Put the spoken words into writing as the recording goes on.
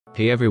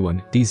Hey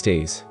everyone, these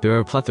days, there are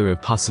a plethora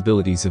of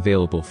possibilities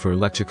available for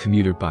electric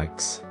commuter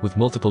bikes, with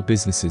multiple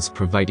businesses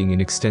providing an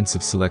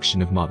extensive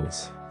selection of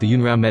models. The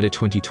Eunorau META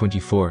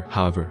 2024,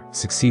 however,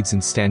 succeeds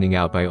in standing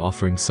out by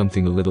offering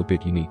something a little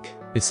bit unique.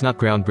 It's not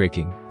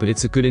groundbreaking, but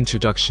it's a good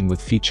introduction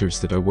with features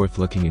that are worth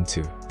looking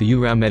into. The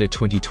Eunorau META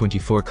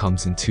 2024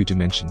 comes in two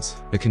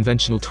dimensions: a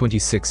conventional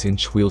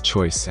 26-inch wheel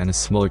choice and a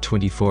smaller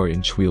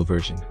 24-inch wheel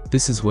version.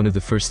 This is one of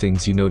the first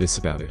things you notice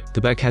about it.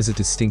 The bike has a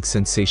distinct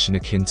sensation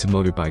akin to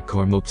motorbike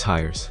or moped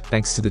tires,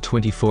 thanks to the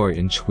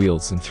 24-inch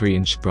wheels and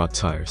 3-inch broad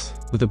tires.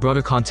 With a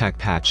broader contact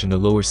patch and a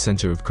lower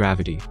center of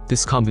gravity,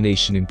 this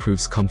combination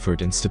improves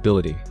comfort and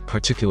stability,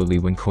 particularly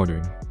when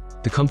cornering.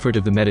 The comfort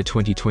of the META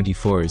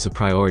 2024 is a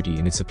priority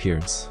in its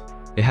appearance.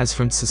 It has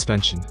front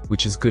suspension,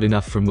 which is good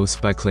enough for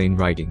most bike lane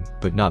riding,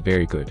 but not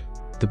very good.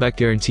 The bike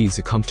guarantees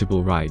a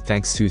comfortable ride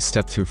thanks to a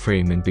step-through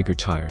frame and bigger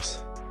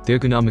tires. The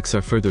ergonomics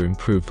are further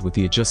improved with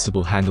the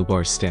adjustable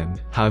handlebar stem,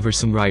 however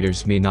some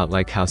riders may not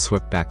like how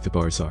swept back the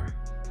bars are.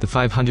 The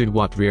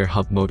 500-watt rear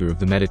hub motor of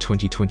the META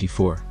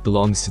 2024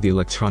 belongs to the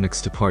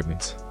electronics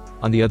department.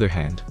 On the other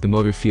hand, the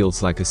motor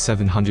feels like a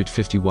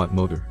 750-watt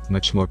motor,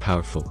 much more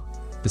powerful.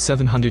 The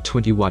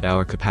 720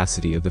 watt-hour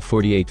capacity of the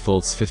 48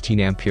 volts 15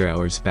 ampere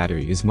hours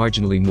battery is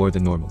marginally more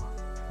than normal.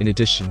 In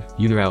addition,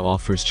 Eunorau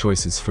offers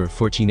choices for a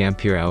 14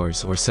 ampere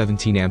hours or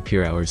 17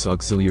 ampere hours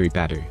auxiliary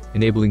battery,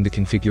 enabling the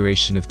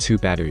configuration of two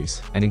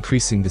batteries and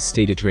increasing the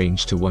stated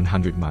range to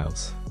 100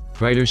 miles.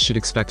 Riders should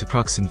expect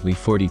approximately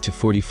 40 to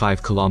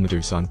 45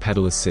 kilometers on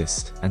pedal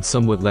assist and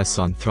somewhat less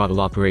on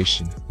throttle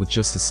operation with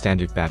just a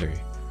standard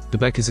battery. The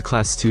bike is a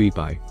Class 2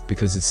 e-bike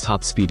because its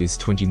top speed is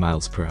 20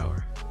 miles per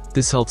hour.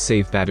 This helps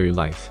save battery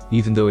life,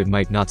 even though it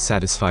might not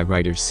satisfy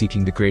riders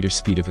seeking the greater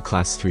speed of a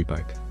Class 3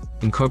 bike.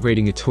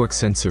 Incorporating a torque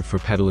sensor for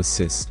pedal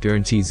assist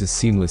guarantees a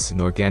seamless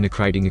and organic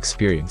riding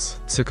experience,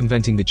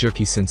 circumventing the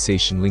jerky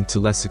sensation linked to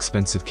less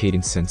expensive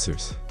cadence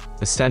sensors.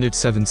 A standard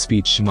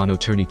 7-speed Shimano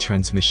Tourney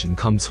transmission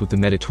comes with the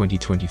META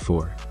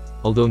 2024.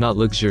 Although not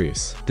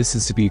luxurious, this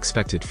is to be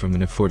expected from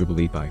an affordable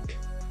e-bike.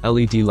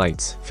 LED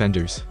lights,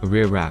 fenders, a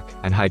rear rack,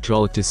 and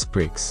hydraulic disc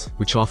brakes,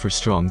 which offer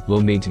strong,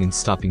 low-maintenance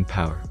stopping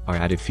power, are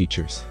added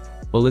features.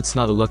 While it's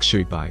not a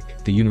luxury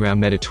bike, the Eunorau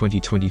META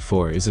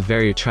 2024 is a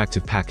very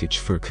attractive package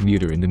for a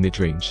commuter in the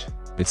mid-range.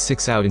 It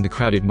sticks out in the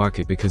crowded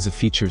market because of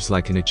features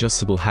like an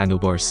adjustable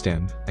handlebar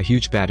stem, a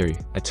huge battery,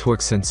 a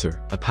torque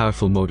sensor, a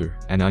powerful motor,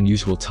 and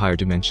unusual tire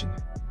dimension.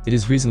 It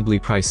is reasonably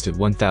priced at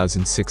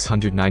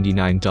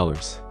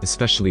 $1,699,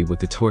 especially with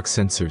the torque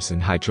sensors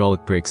and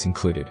hydraulic brakes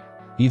included.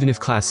 Even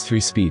if Class 3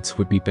 speeds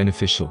would be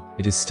beneficial,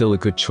 it is still a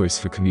good choice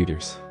for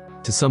commuters.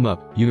 To sum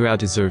up, Eunorau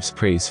deserves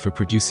praise for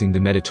producing the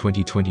META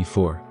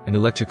 2024, an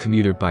electric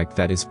commuter bike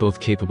that is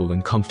both capable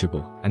and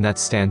comfortable, and that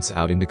stands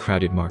out in the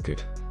crowded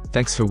market.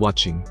 Thanks for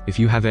watching. If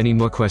you have any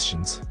more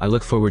questions, I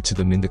look forward to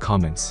them in the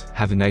comments.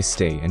 Have a nice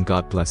day and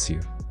God bless you.